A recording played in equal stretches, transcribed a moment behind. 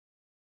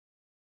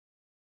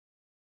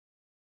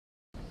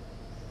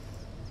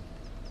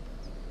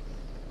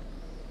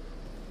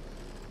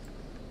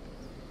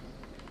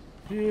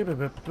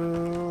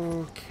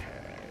Okay.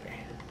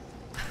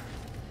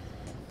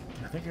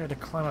 I think I had to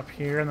climb up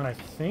here, and then I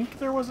think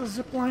there was a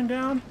zip line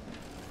down.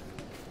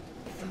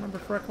 If I remember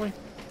correctly.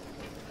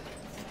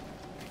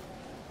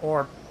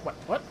 Or what?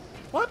 What?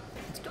 What?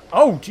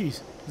 Oh,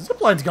 jeez. The zip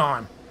line's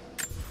gone.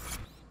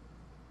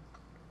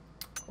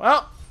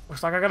 Well,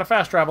 looks like I got a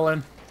fast travel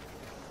in.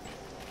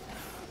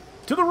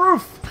 To the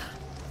roof!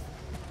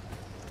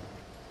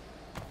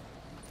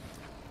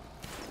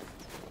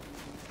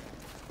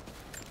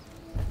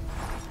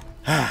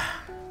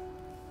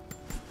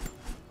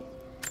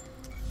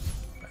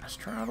 Fast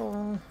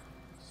travel.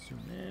 Zoom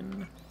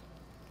in.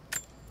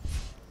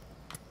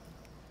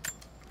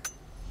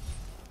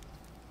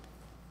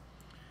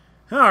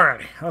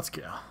 Alrighty, let's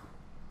go.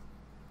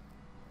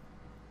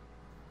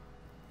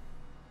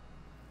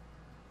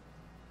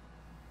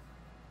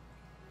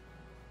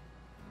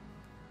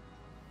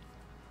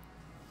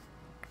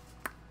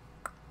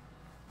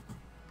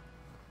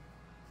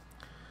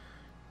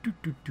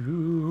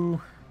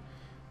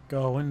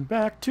 Going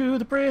back to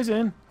the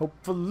prison.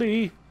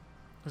 Hopefully,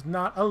 there's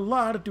not a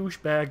lot of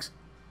douchebags.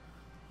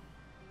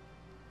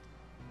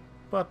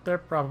 But there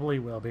probably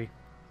will be.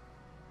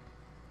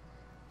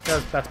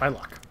 Because that's my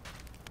luck.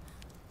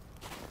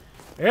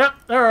 Yep,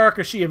 there are,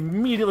 because she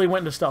immediately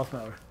went into stealth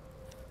mode.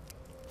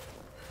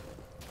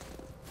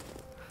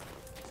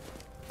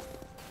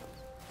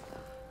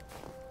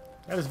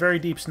 That is very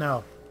deep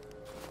snow.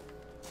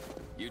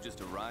 You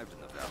just arrived in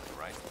the valley,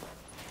 right?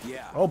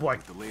 Yeah. Oh boy.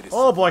 The latest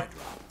Oh boy. supply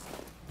drop.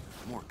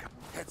 More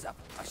heads up.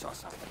 I saw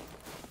something.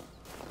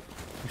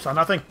 You saw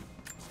nothing.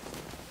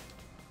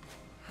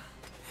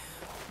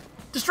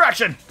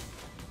 Distraction!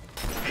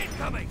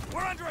 Incoming!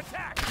 We're under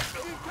attack!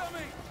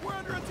 Incoming! We're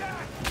under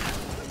attack!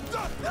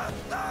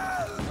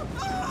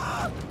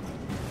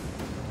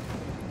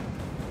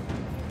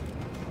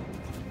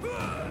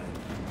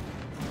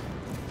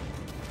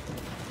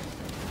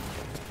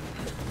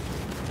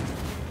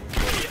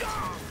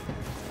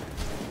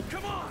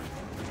 Come on!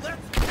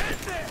 Let's end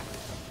this!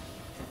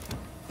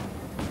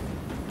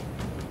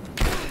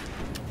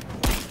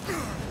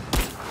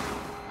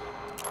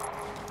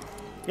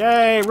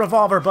 Yay,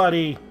 revolver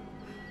buddy!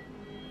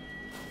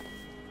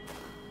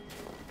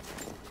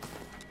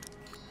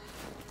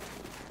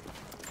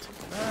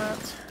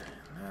 That,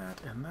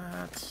 and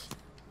that.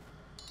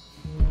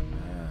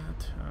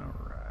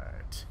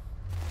 Alright.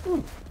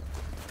 Ooh.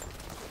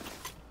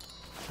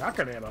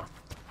 Shotgun ammo.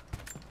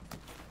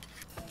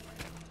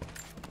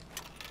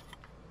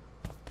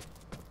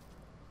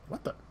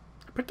 What the?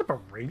 I picked up a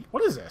radio.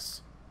 What is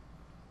this?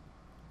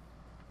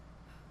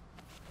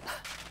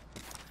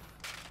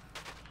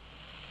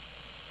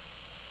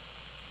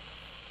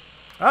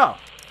 Oh.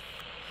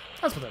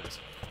 That's what that is.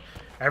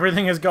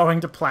 Everything is going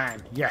to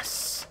plan.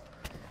 Yes.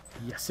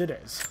 Yes, it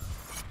is.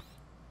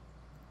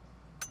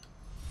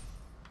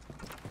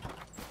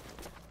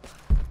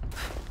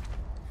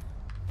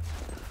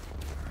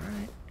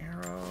 Alright,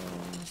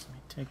 arrows. Let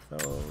me take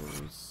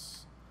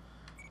those.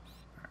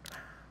 Alright,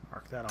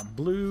 mark that on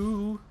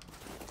blue.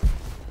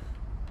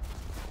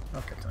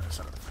 Okay, to the other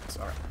side of the fence.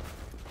 Alright.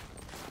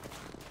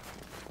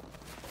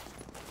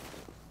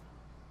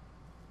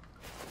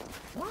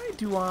 Why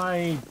do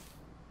I...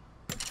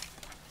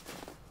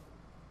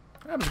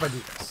 What happens if I do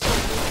this?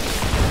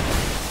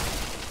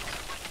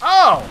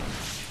 Oh!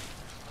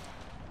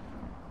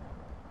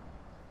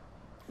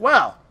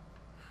 Well.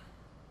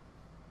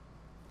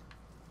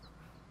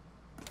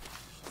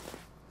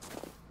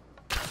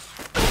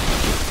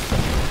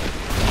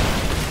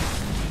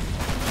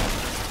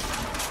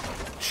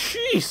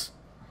 Jeez!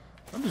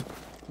 I'm just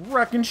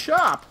wrecking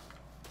shop.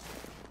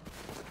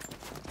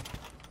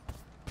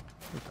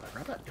 Wait, did I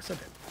grab that? Yes, I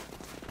did.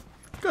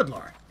 Good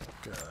lord.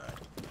 Good.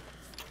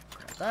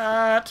 Grab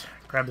that.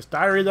 Grab this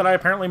diary that I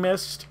apparently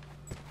missed.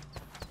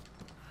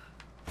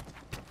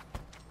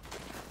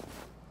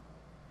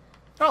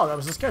 Oh, that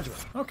was the schedule.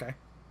 Okay.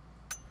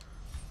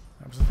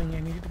 That was the thing I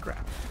needed to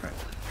grab. Right.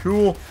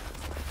 Cool.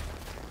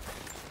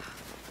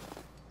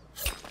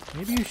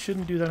 Maybe you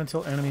shouldn't do that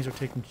until enemies are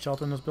taking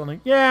shelter in this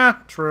building. Yeah,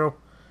 true.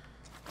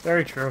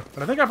 Very true.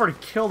 But I think I've already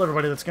killed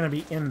everybody that's going to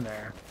be in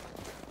there.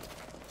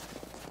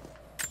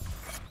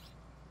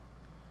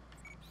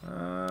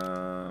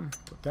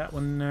 Put that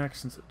one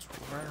next since it's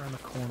right around the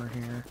corner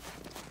here.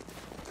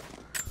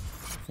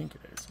 I think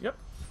it is. Yep.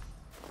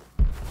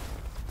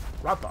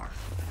 Rot bar.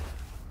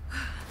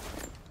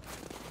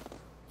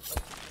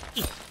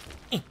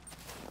 Okay,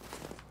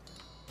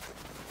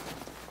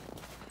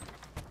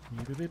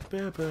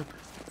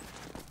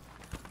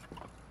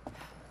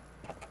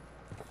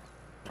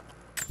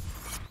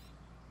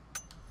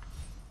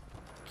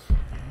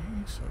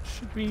 so it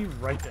should be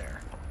right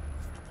there.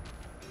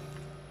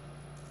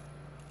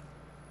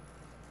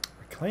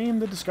 Reclaim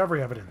the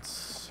discovery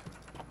evidence.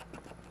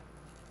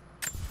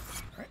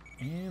 Alright,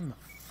 and the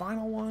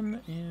final one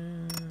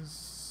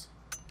is...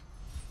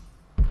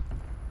 Where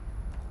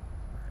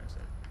is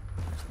it?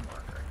 Where's the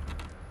marker?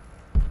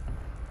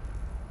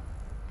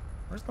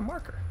 Where's the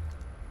marker?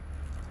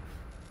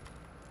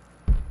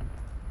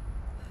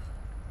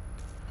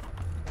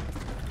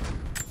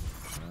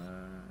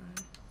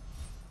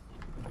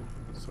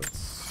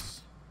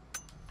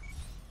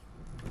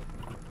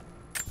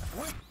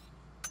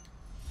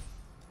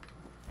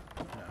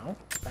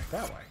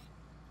 that way.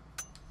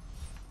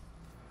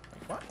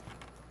 Wait, what?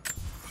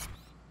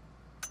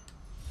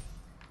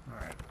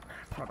 Alright.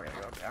 Probably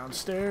gonna go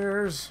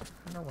downstairs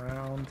and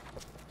around.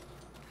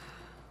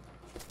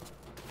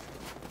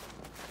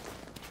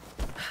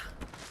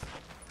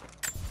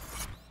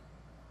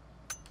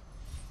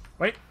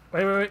 Wait.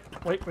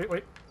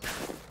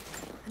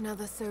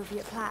 Another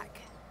Soviet plaque.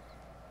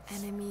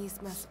 Enemies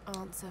must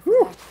answer for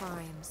Whew. their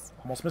crimes.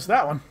 Almost missed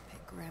that one.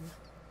 Bit grim.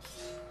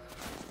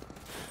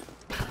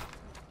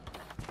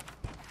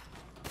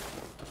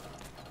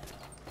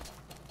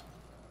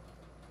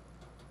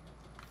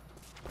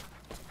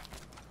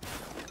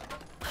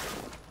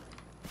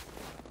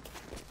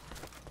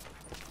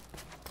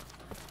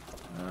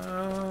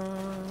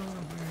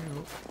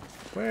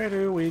 Where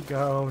do we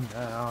go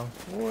now?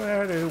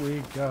 Where do we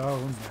go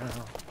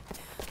now?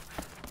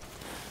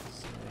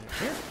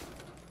 Here?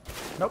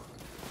 Nope.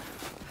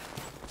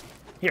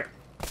 Here.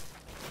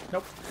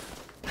 Nope.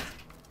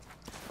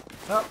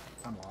 Oh,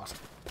 I'm lost.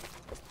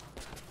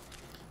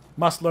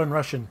 Must learn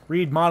Russian.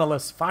 Read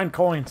monoliths. Find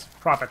coins.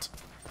 Profit.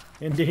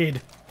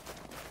 Indeed.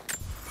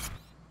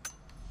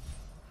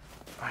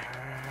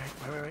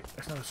 Wait.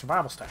 There's another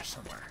survival stash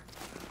somewhere.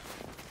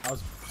 I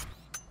was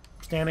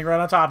standing right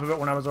on top of it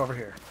when I was over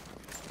here.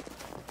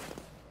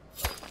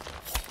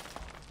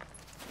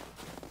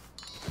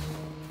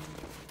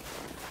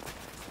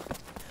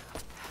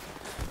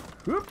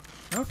 Whoop.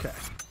 Okay.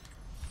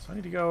 So I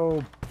need to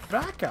go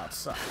back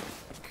outside.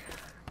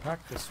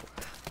 Back this way.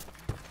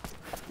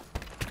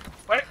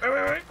 Wait.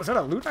 Was that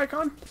a loot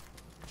icon?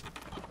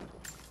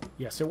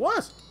 Yes, it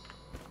was.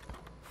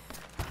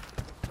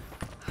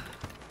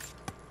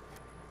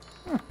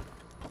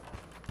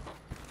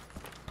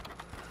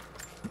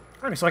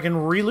 Alright, so I can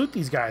re-loot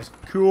these guys.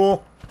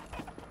 Cool.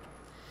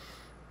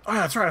 Oh,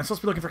 yeah, that's right. I'm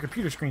supposed to be looking for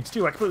computer screens,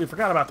 too. I completely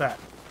forgot about that.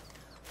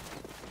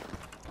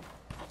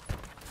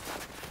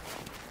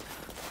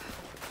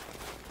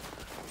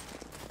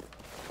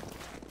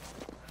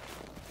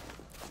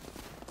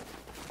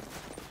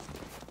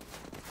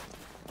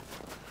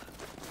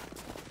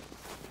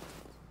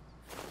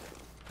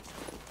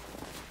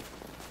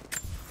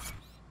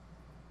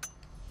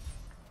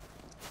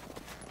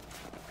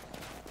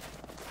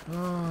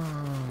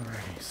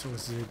 Alrighty, so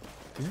is it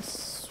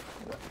this?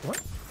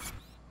 What?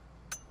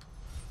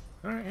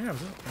 Alright, yeah,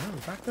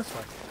 we're back this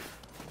way.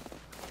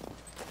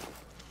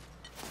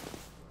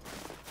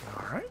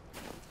 Alright.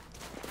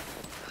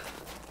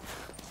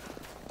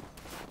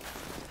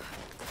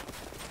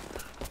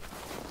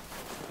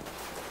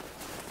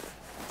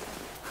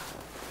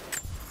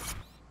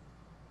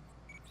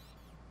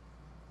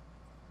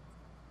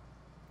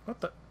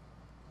 What the?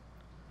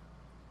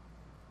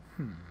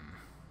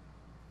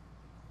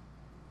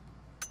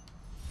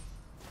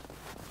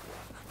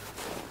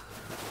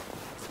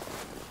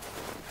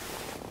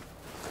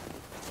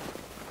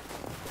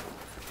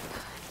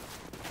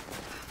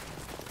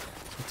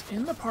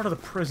 In the part of the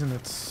prison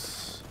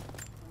that's...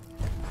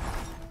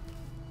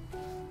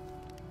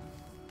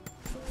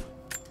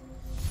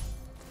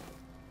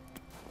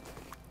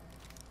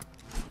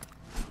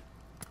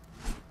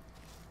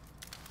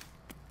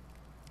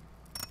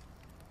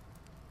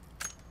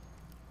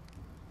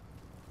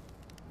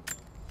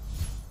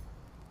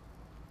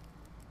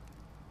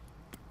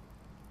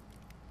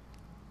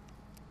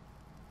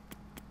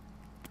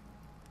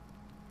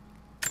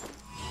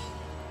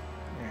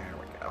 There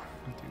we go.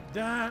 Do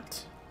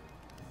that.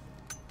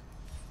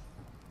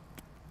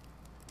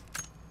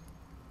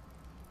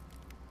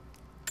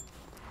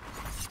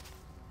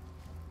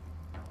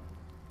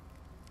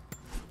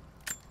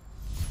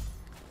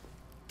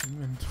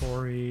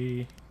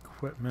 Inventory,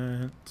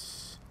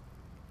 equipment.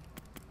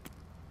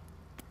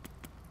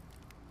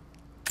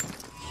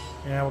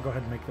 Yeah, we'll go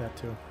ahead and make that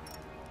too.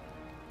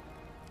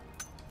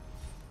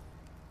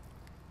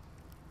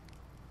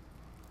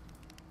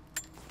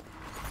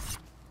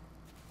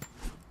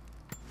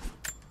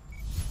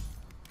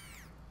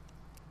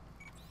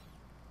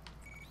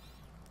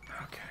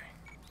 Okay.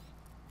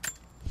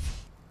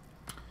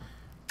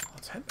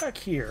 Let's head back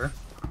here.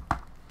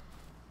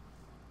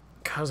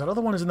 Because that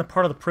other one is in the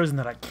part of the prison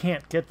that I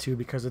can't get to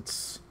because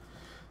it's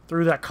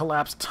through that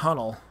collapsed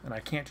tunnel, and I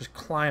can't just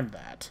climb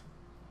that.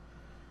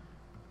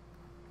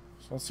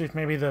 So let's see if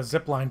maybe the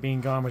zipline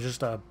being gone was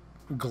just a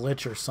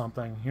glitch or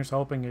something. Here's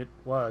hoping it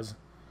was.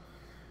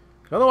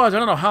 Otherwise, I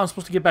don't know how I'm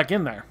supposed to get back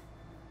in there.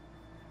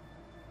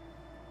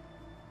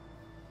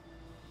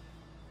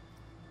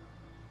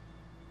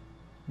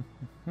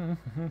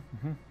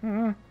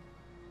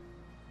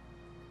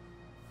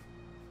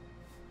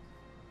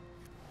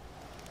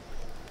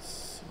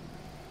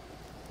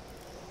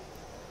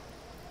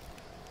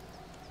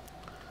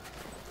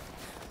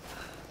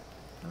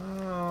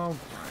 Oh,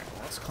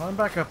 let's climb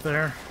back up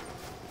there.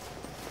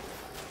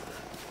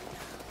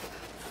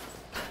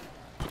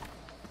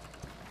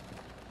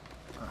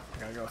 Oh, I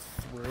gotta go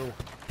through.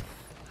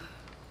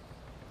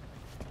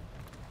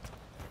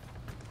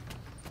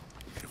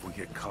 If we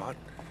get caught,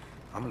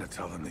 I'm gonna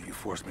tell them that you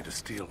forced me to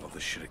steal all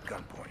this shit at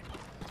gunpoint.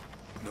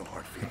 No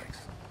hard feelings.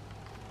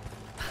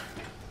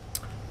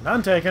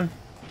 None taken.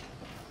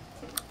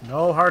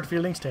 No hard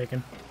feelings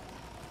taken.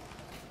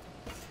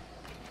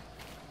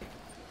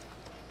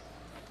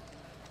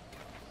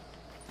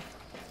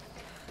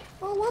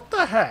 Well, what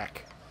the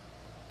heck?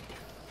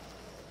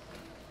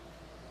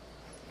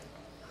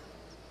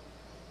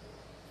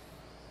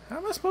 How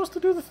am I supposed to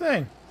do the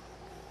thing?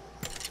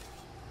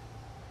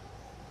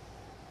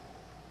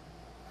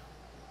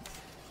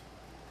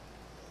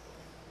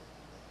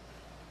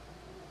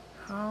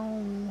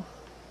 How?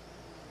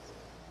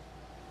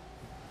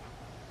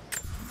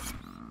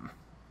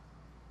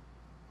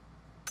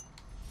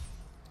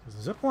 Because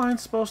the zip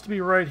line's supposed to be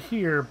right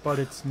here, but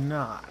it's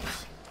not.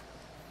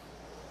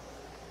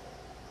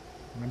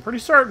 And I'm pretty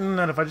certain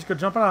that if I just go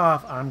jumping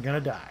off, I'm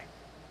gonna die.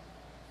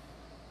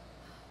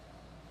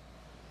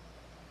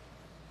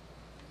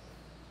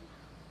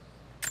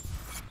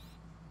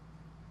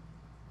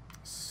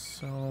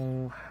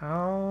 So,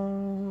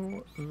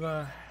 how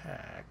the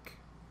heck?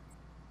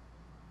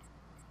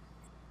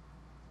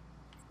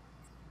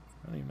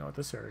 I don't even know what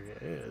this area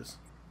is.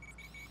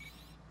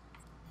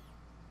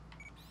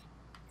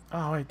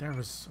 Oh, wait, there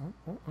was...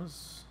 What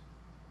was...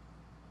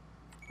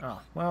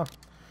 Oh, well...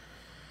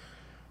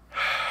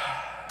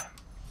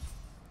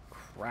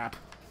 Crap.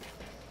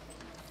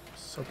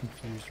 So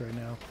confused right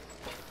now.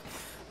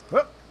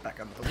 Whoop! Back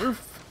onto the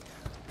roof.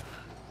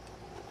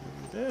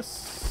 Do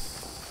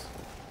this.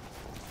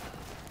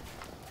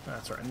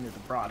 That's right, I need the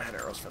broadhead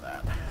arrows for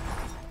that.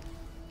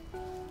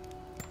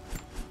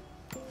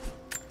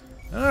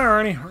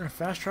 Alrighty, we're gonna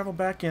fast travel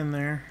back in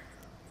there.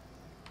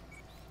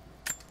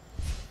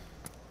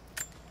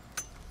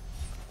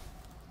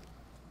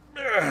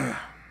 Ugh.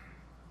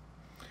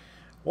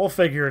 We'll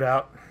figure it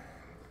out.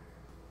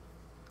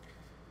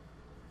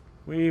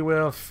 We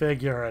will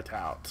figure it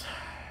out.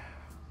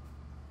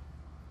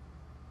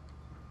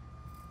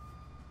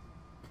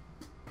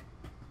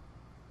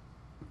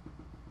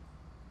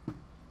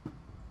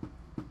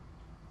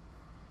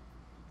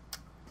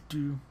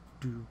 Do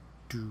do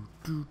do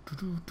do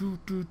do do do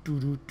do do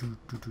do do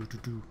do do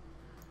do.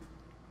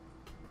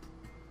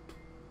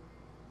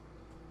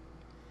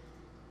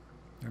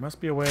 There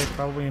must be a way. It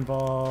probably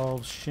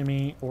involves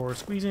shimmy or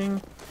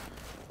squeezing.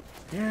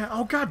 Yeah.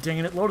 Oh god dang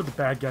it! It loaded the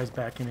bad guys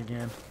back in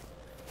again.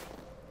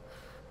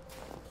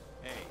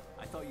 Hey,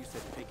 I thought you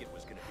said Pickett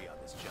was gonna be on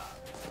this job.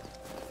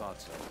 I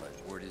thought so,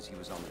 but word is he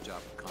was on the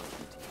job for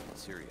Constantine in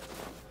Syria.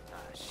 Ah,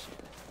 shit.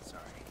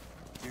 Sorry.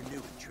 You're new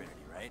in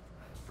Trinity, right?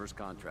 First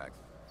contract.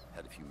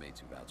 Had a few mates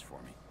who vouched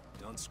for me.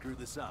 Don't screw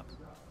this up.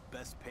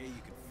 Best pay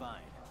you can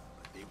find,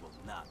 but they will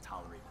not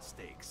tolerate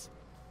mistakes.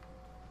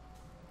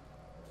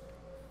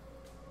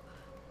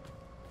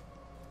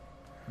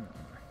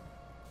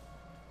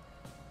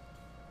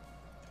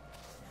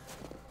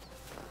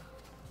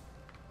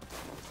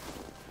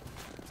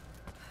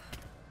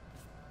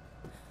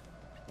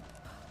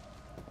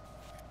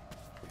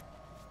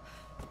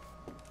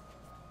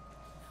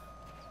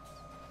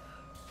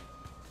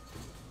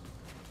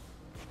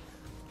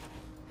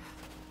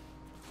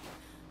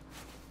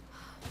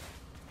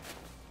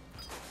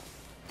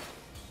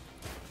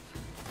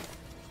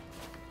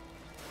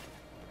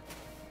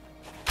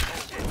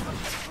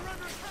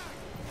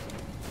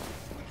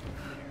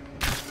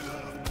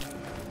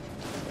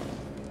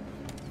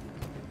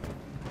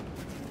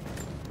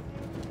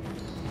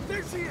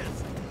 There she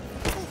is!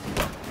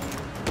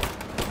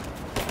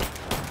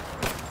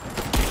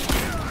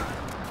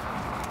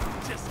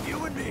 Just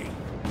you and me.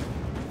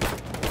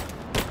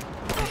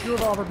 Your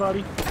revolver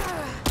buddy.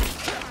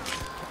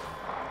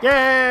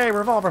 Yay!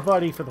 Revolver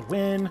buddy for the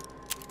win.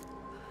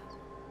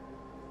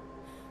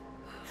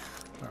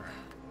 Alright.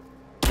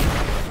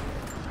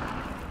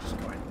 Just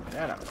go ahead and get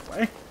that out of the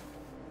way.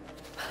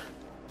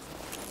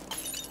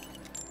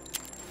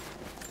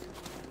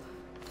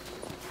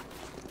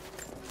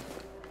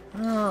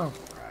 Oh,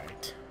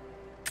 right.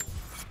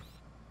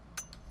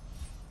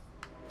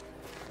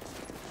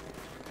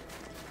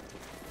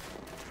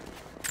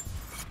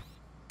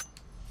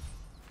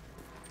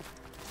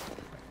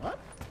 What?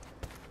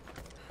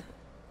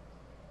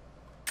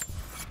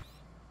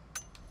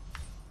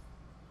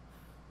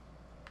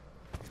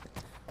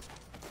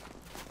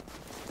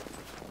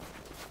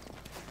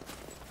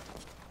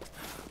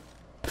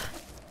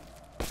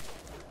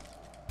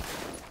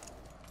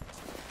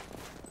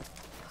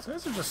 It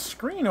says there's a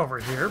screen over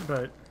here,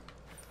 but...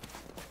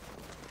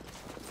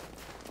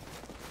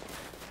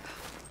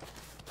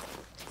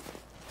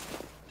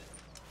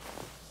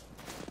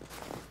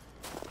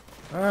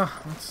 Well,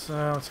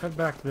 let's head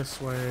back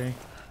this way.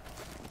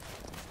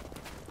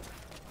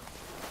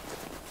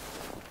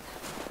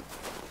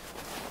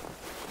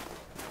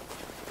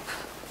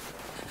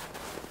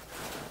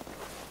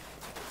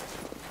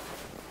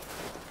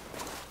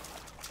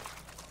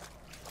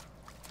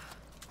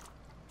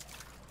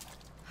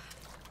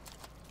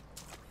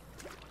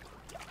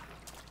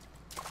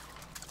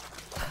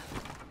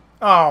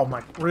 Oh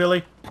my,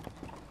 really?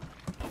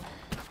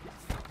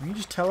 Were you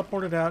just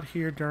teleported out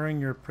here during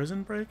your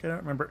prison break? I don't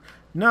remember.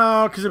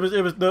 No, because it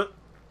was the...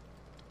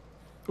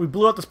 We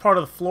blew out this part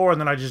of the floor and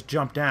then I just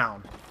jumped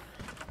down.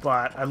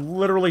 But I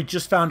literally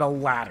just found a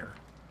ladder.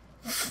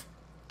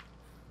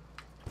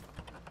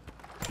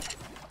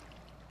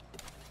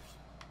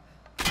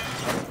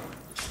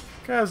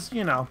 Because,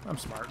 you know, I'm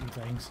smart in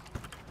things.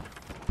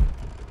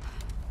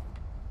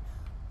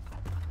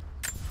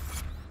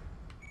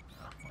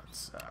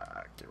 Let's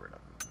get rid of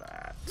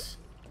that.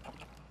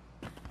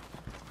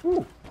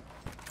 Ooh.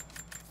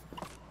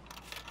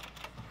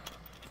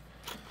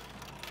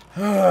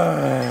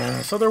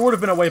 So there would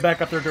have been a way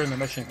back up there during the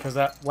mission, because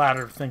that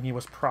ladder thingy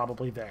was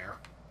probably there.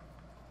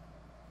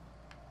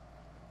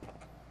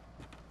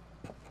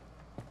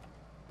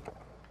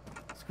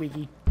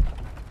 Squeaky.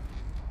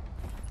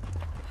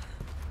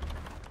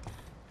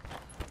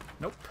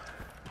 Nope.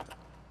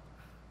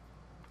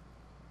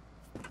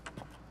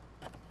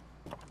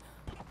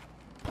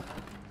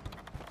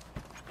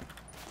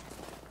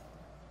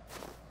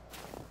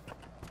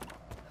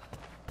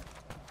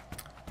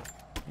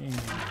 And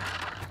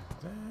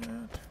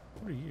that.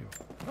 What are you?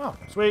 Oh,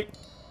 sweet.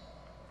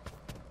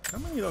 How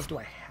many of those do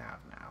I have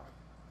now?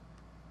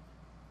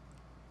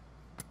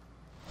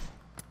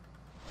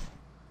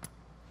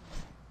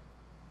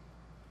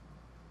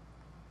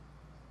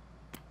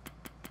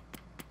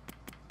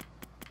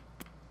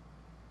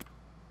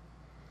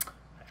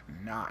 I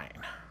have 9.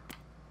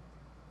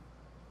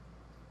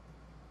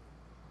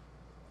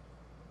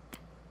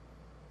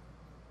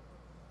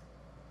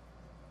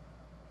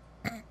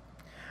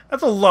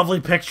 That's a lovely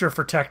picture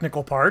for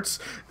technical parts.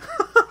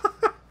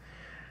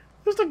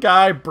 There's a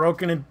guy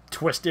broken and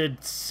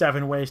twisted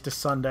 7 ways to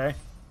Sunday.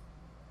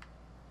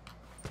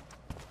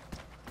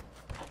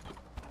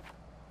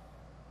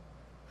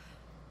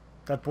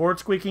 That board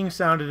squeaking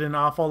sounded an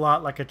awful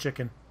lot like a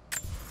chicken.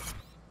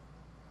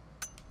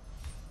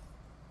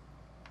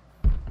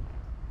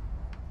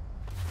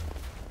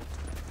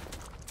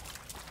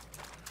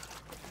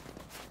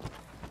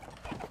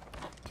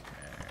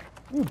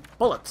 Okay. Ooh,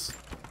 bullets.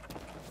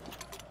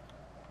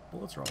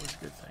 Bullets are always a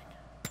good thing.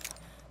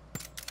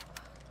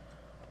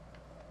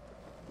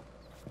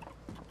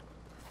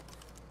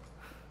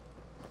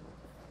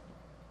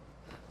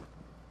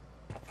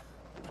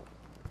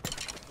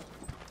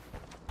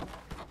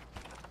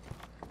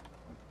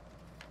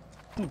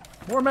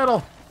 More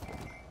metal.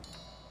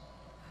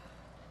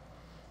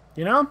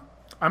 You know,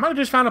 I might have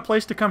just found a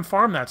place to come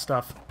farm that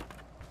stuff.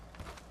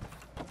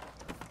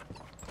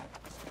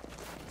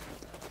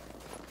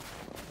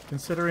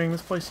 Considering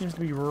this place seems to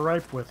be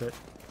ripe with it.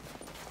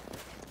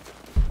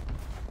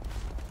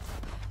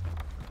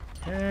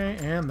 Okay,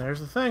 and there's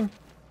the thing.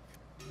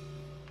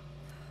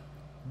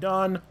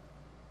 Done.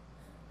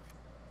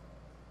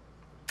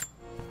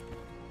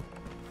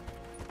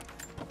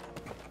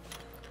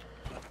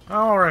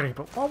 Alrighty,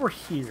 but while we're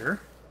here...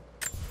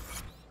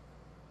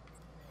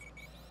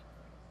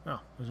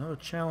 Oh, there's another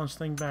challenge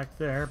thing back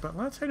there, but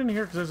let's head in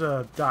here because there's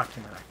a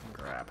document I can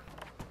grab.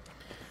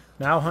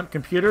 Now hunt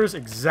computers?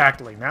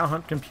 Exactly. Now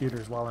hunt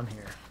computers while I'm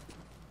here.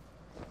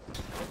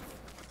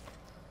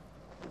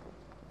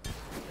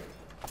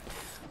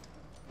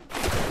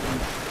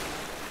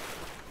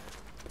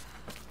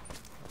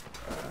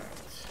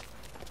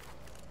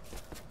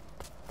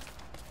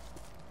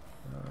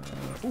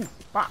 Ooh,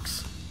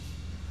 box.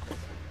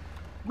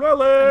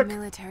 Relic! A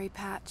military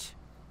patch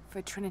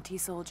for Trinity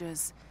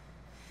soldiers.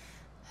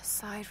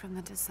 Aside from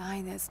the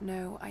design, there's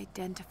no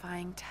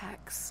identifying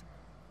text.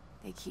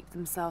 They keep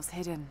themselves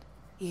hidden,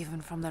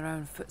 even from their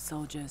own foot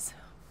soldiers.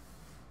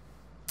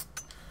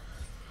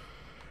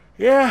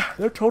 Yeah,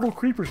 they're total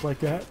creepers like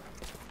that.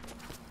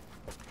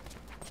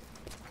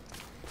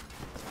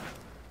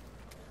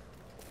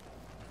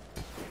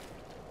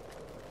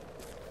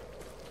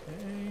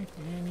 Okay,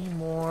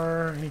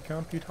 any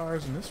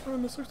computers in this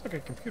room? This looks like a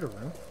computer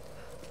room.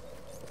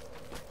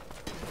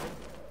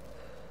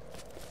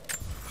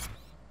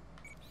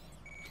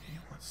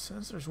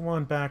 Says there's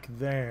one back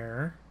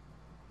there.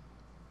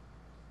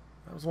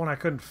 That was one I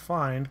couldn't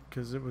find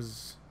because it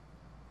was...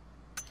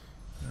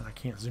 Oh, I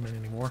can't zoom in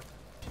anymore.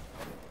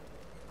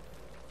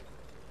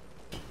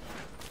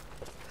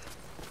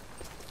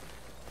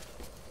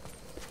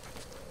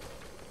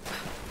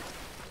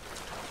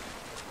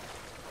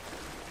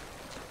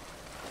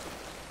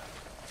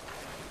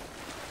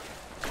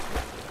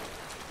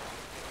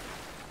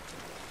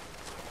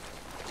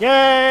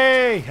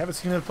 Yay! Haven't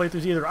seen the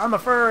playthroughs either. I'm the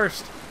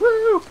first!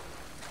 Woo!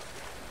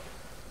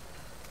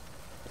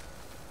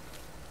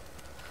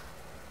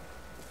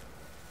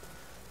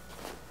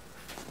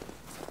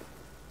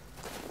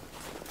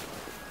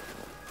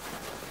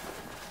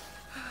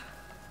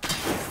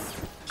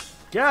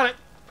 Got it!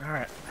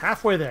 Alright,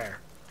 halfway there.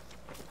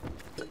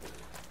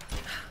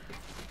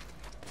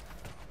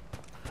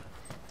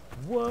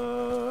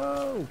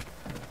 Whoa!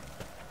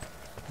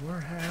 We're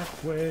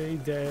halfway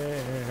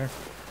there.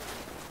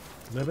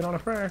 Living on a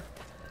prayer.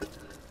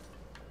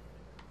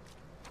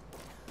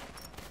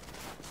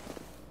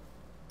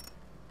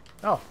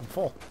 Oh, I'm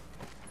full.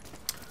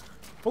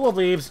 Full of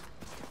leaves.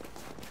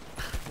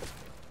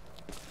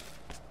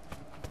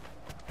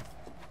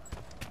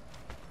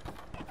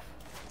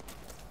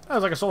 That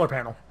was like a solar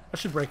panel. I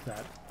should break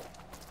that.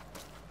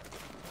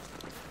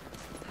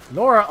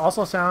 Laura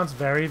also sounds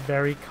very,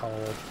 very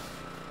cold.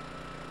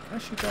 Can I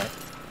shoot that?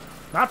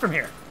 Not from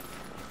here.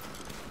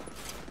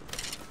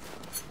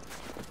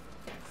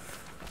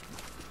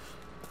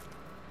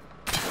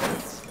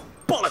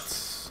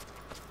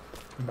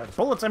 by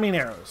bullets, I mean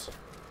arrows.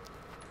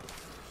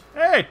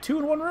 Hey, 2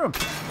 in 1 room.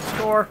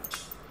 Score.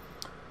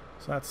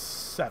 So that's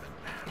 7.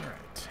 All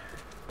right.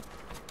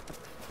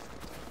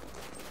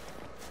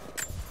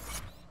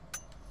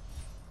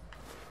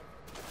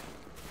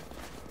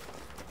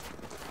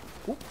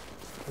 Ooh,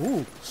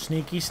 ooh,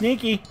 sneaky,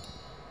 sneaky.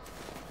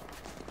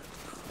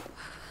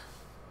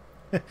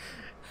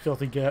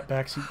 Filthy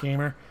backseat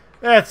gamer.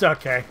 That's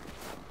okay.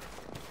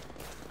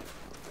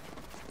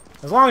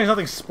 As long as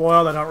nothing's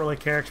spoiled, I don't really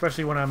care,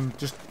 especially when I'm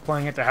just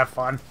playing it to have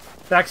fun.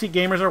 Backseat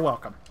gamers are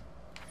welcome.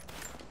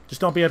 Just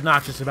don't be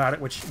obnoxious about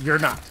it, which you're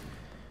not.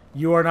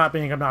 You are not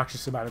being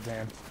obnoxious about it,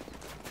 Dan.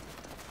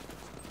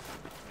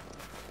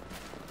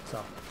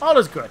 So, all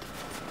is good.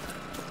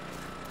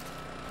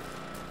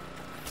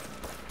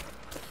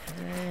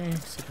 Okay,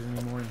 see if there's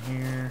any more in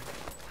here.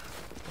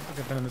 I don't think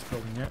I've been in this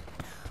building yet.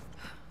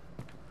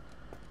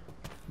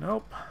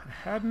 Nope, I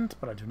hadn't,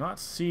 but I do not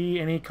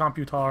see any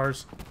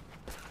computars.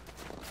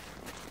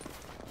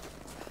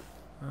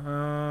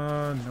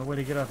 No way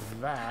to get out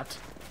of that.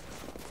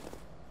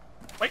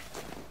 Wait!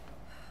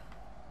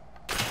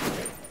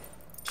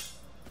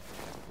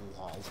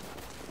 Lol.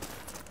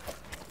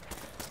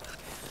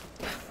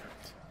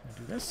 Gonna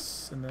do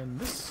this, and then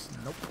this.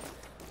 Nope.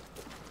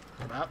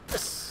 What about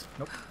this?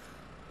 Nope.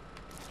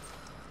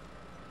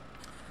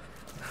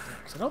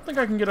 I don't think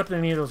I can get up to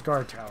any of those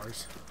guard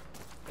towers.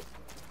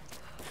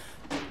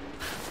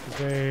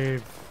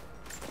 They've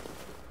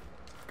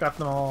got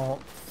them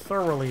all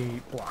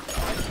thoroughly blocked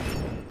off.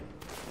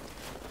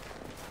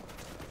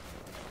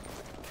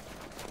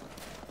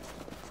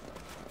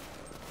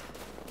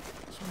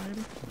 So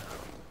maybe? No.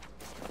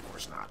 Of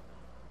course not.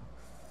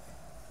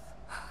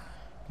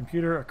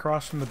 Computer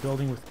across from the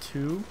building with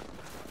 2.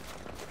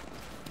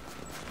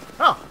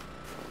 Oh!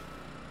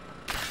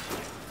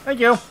 Thank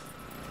you!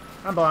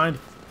 I'm blind.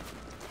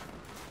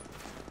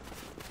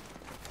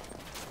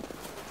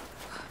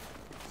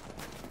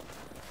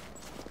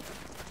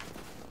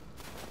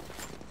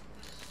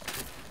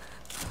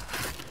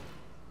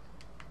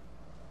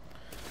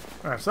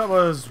 Alright, so that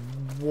was,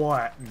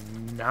 what,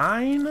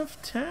 9 of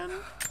 10?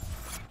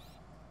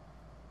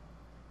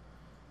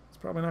 It's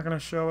probably not going to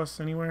show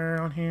us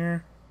anywhere on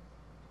here.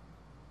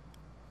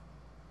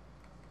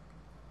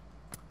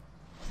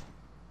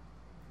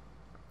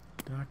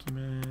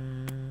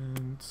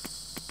 Documents.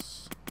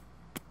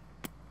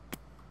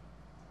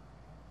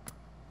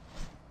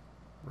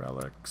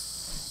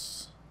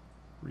 Relics.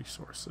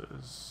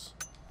 Resources.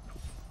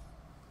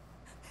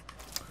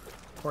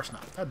 Of course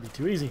not. That'd be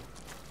too easy.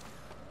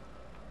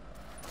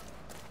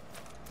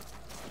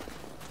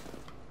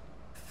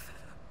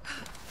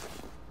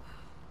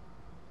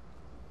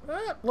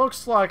 That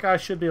looks like I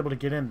should be able to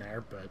get in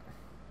there, but...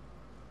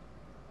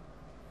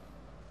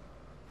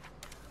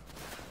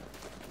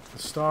 The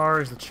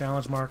star is the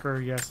challenge marker.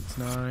 Yes, it's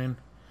 9.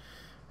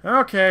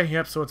 Okay,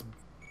 yep, so it's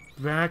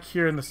back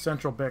here in the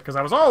central bit, because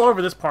I was all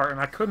over this part and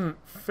I couldn't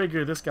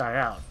figure this guy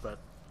out, but...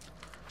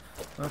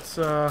 let's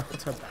head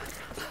back.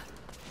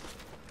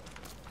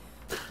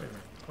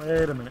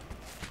 Wait a minute.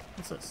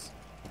 What's this?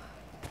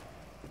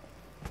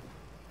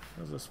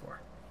 What is this for?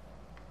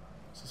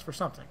 Is this for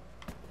something?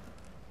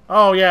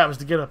 Oh, yeah, it was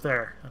to get up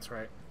there. That's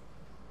right.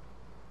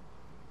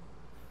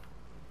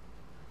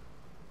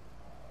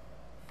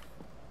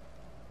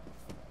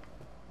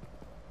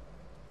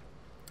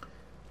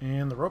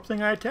 And the rope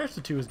thing I attached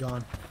it to is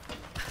gone.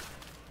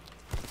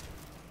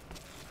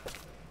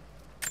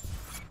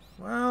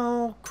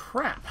 Well,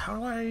 crap. How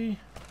do I...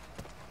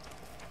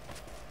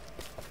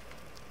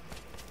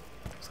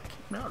 Looks like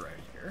keep him out right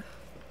here.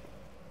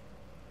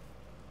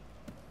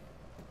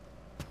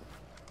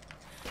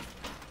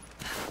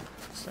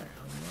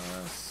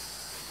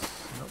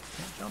 Nope,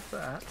 can't jump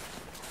that.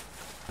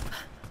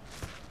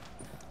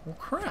 Well,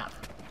 crap.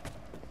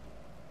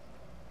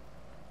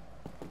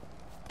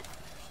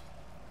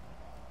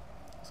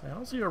 So I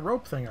don't see a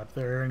rope thing up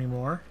there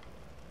anymore.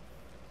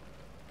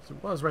 Because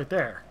it was right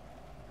there.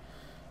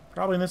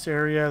 Probably in this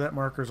area. That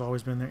marker's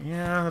always been there.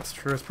 Yeah, that's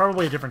true. It's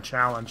probably a different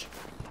challenge.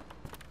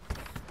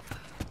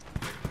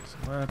 So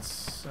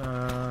let's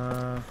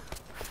go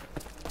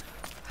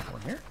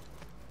in here.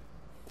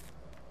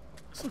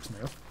 This looks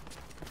new.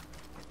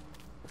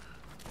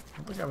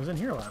 I don't think I was in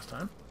here last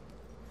time.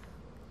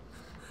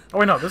 Oh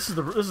wait, no, this is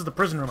the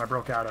prison room I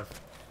broke out of.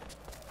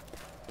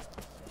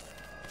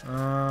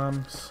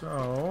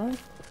 So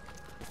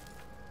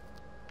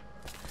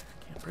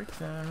can't break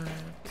that.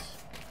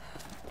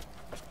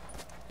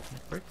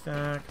 Can't break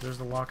that, 'cause there's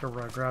the locker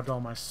where I grabbed all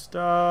my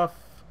stuff.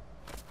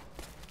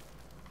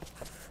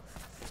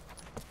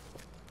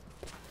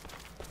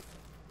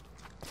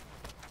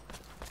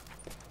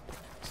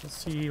 So let's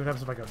see what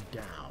happens if I go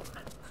down.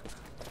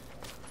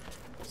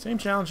 Same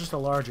challenge, just a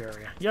large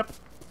area. Yep.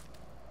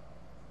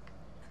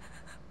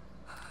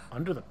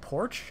 Under the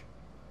porch?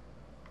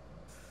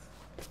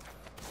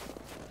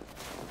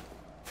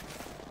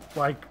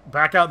 Like,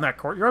 back out in that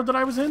courtyard that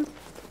I was in?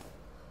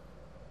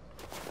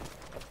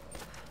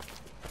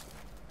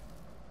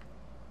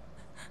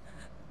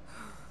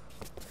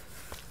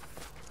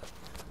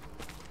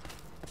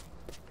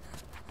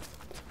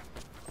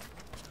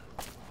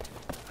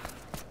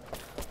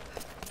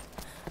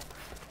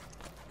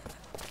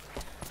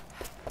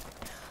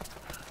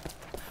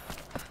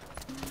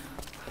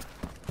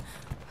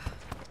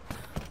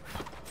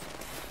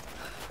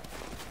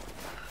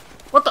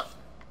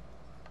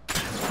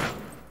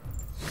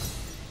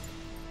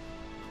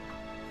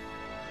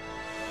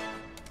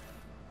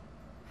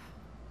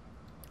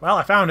 Well,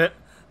 I found it.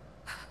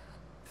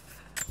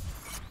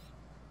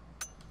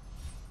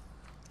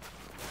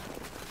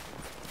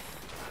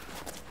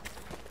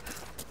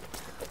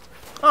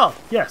 Oh,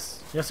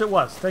 yes. Yes, it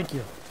was. Thank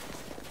you.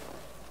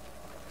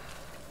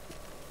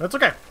 That's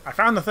okay. I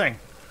found the thing.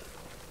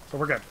 So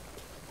we're good.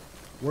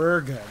 We're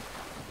good.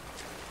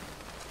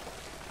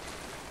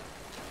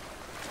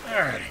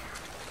 Alrighty.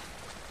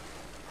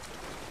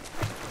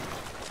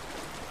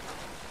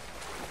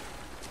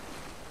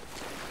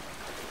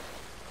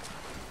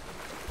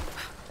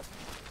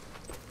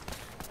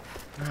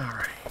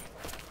 Alright.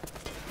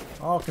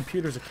 All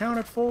computers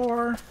accounted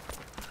for.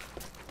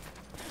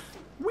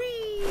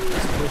 Whee!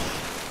 Squish.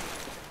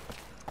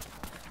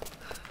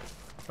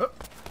 Oh.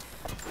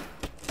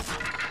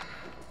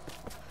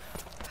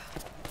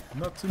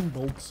 Nuts and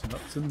bolts,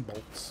 nuts and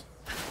bolts.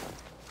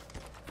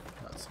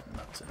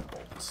 Nuts and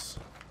bolts.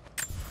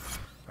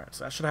 Alright,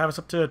 so that should have us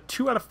up to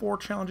 2 out of 4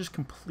 challenges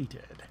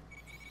completed.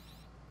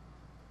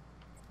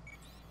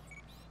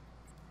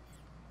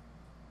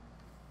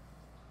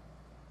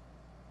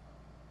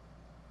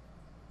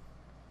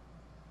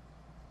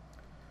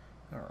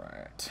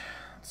 Alright,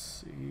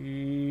 let's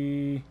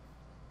see.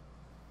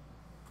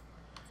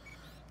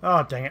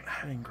 Oh, dang it.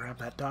 I didn't grab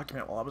that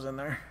document while I was in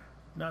there.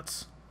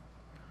 Nuts.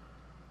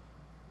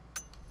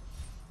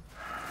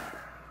 I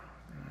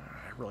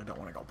really don't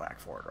want to go back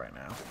for it right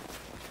now.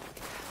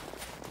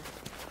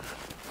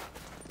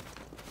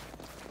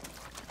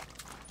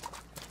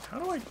 How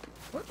do I...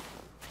 What?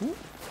 Ooh.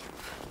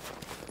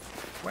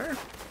 Where?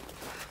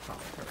 Oh,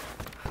 there we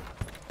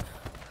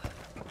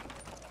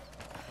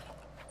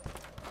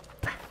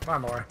go. Come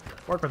on, Laura.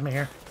 Work with me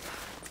here.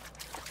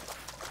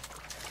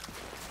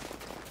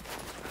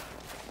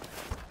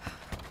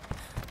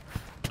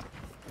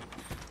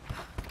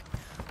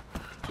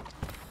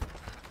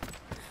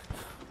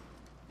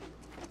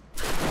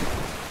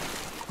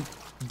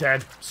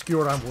 Dead.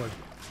 Skewered on wood.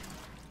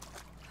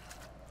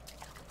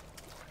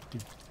 Do,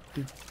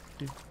 do,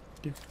 do,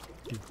 do, do,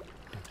 do,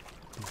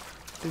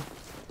 do.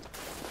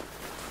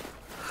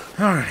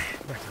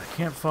 Alright, back to the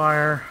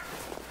campfire.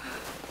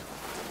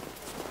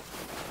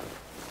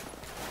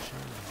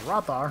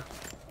 Rothar.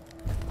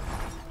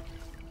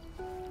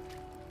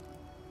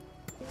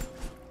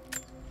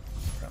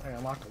 Apparently I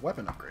unlocked a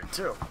weapon upgrade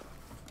too.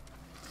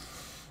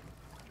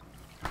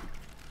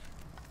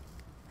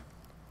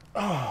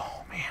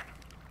 Oh man.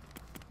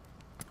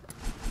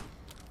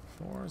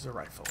 4 is a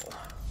rifle.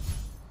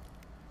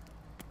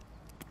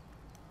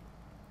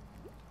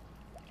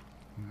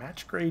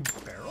 Match grade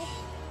barrel?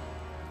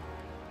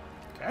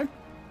 Okay.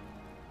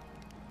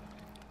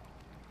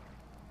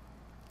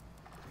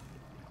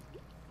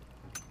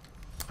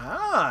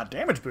 Ah,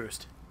 damage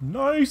boost.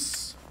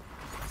 Nice.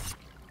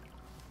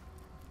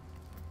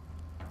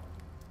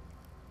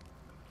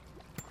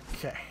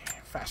 Okay,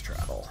 fast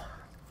travel.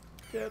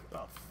 Get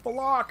the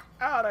flock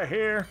out of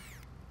here.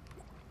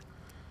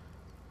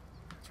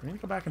 So we need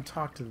to go back and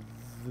talk to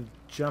the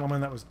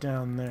gentleman that was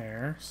down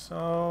there.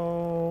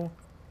 So...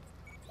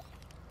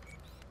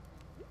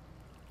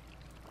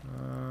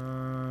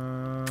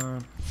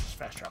 just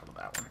fast travel to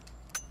that one.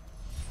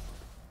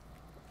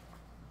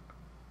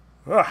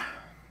 Ugh.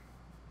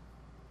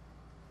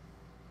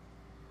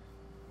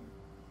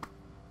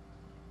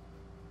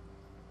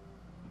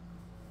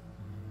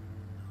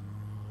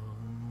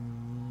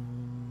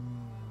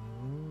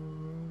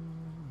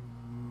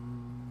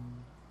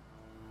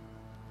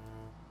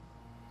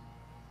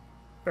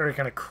 Very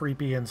kind of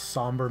creepy and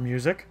somber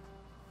music.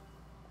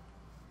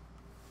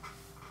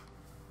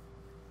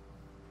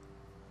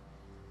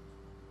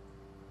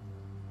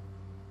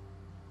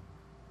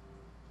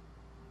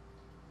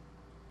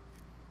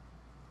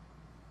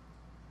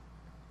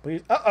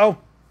 Please. Uh-oh.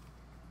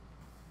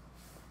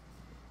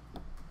 I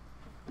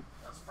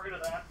was afraid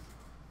of that.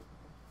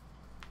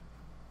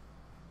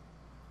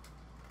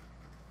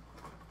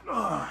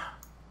 Ugh.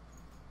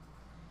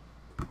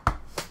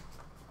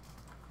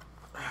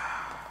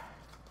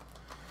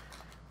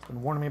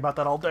 Been warning me about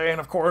that all day, and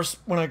of course,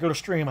 when I go to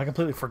stream, I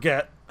completely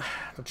forget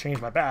to change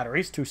my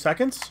batteries. 2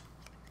 seconds.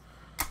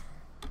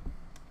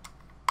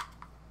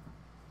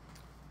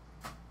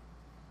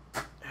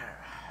 Throw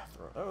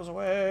those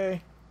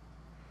away.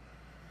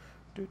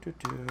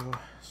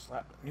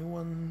 Slap the new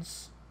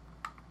ones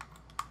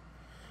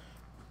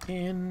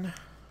in.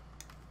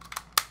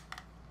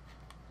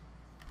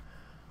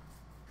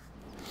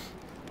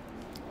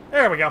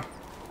 There we go. All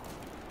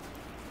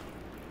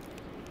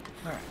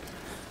right.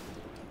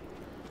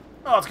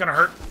 Oh, it's gonna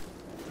hurt.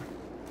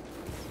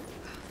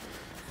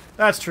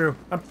 That's true.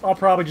 I'll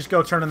probably just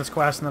go turn in this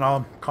quest and then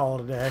I'll call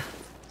it a day.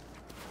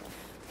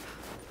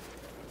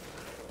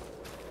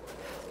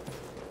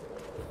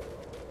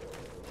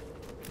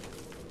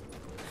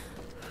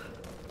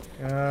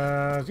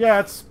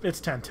 Yeah,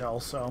 it's 10 till,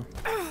 so.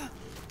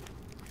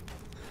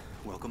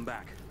 Welcome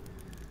back.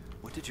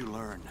 What did you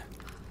learn?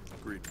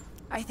 Agreed.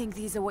 I think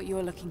these are what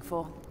you're looking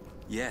for.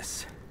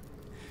 Yes.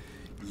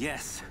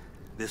 Yes.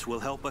 This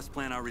will help us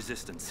plan our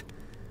resistance.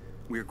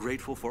 We're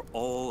grateful for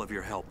all of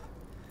your help.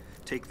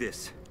 Take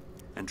this,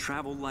 and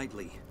travel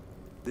lightly.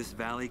 This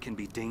valley can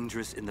be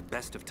dangerous in the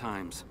best of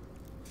times.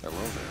 Hello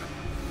there.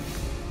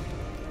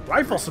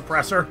 Rifle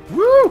suppressor.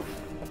 Woo!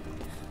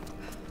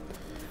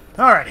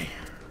 Alrighty.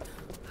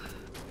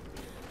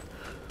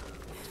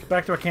 Let's get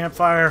back to a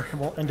campfire, and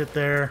we'll end it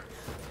there.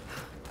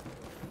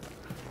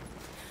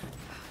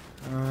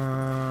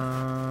 Oh.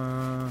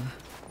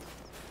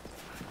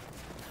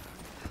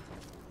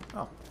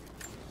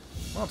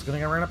 Well, it's a good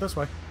thing I ran up this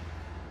way.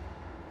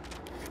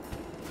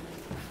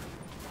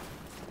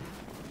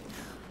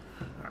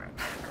 Alright,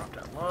 drop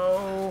down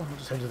low. We'll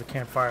just head to the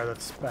campfire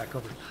that's back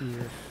over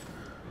here.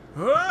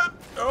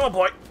 Oh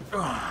boy.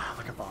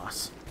 Like a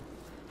boss.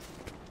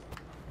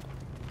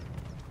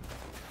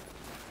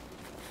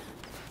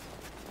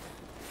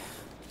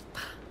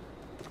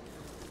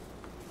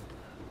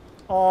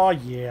 Oh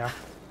yeah.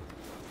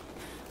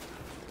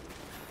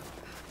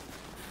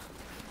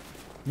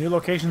 New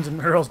locations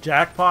in Earl's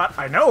jackpot.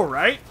 I know,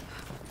 right?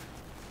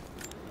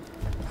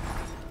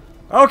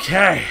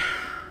 Okay.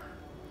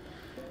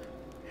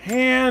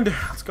 And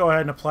let's go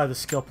ahead and apply the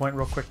skill point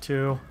real quick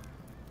too.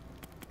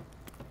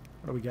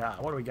 What do we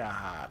got? What do we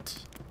got?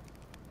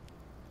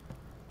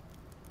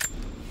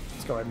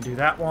 Let's go ahead and do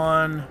that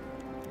one.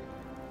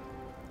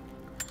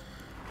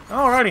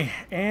 Alrighty,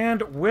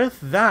 and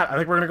with that, I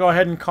think we're going to go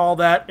ahead and call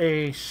that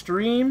a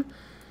stream.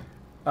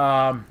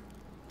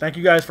 Thank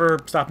you guys for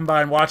stopping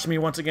by and watching me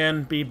once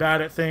again be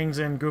bad at things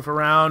and goof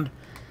around.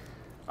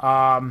 Did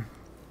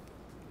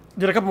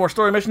a couple more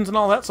story missions and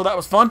all that, so that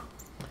was fun.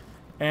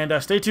 And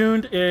stay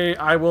tuned.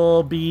 I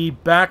will be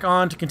back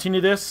on to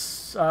continue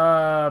this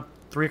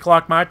 3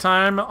 o'clock my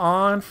time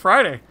on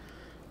Friday.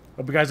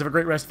 Hope you guys have a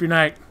great rest of your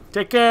night.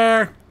 Take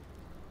care.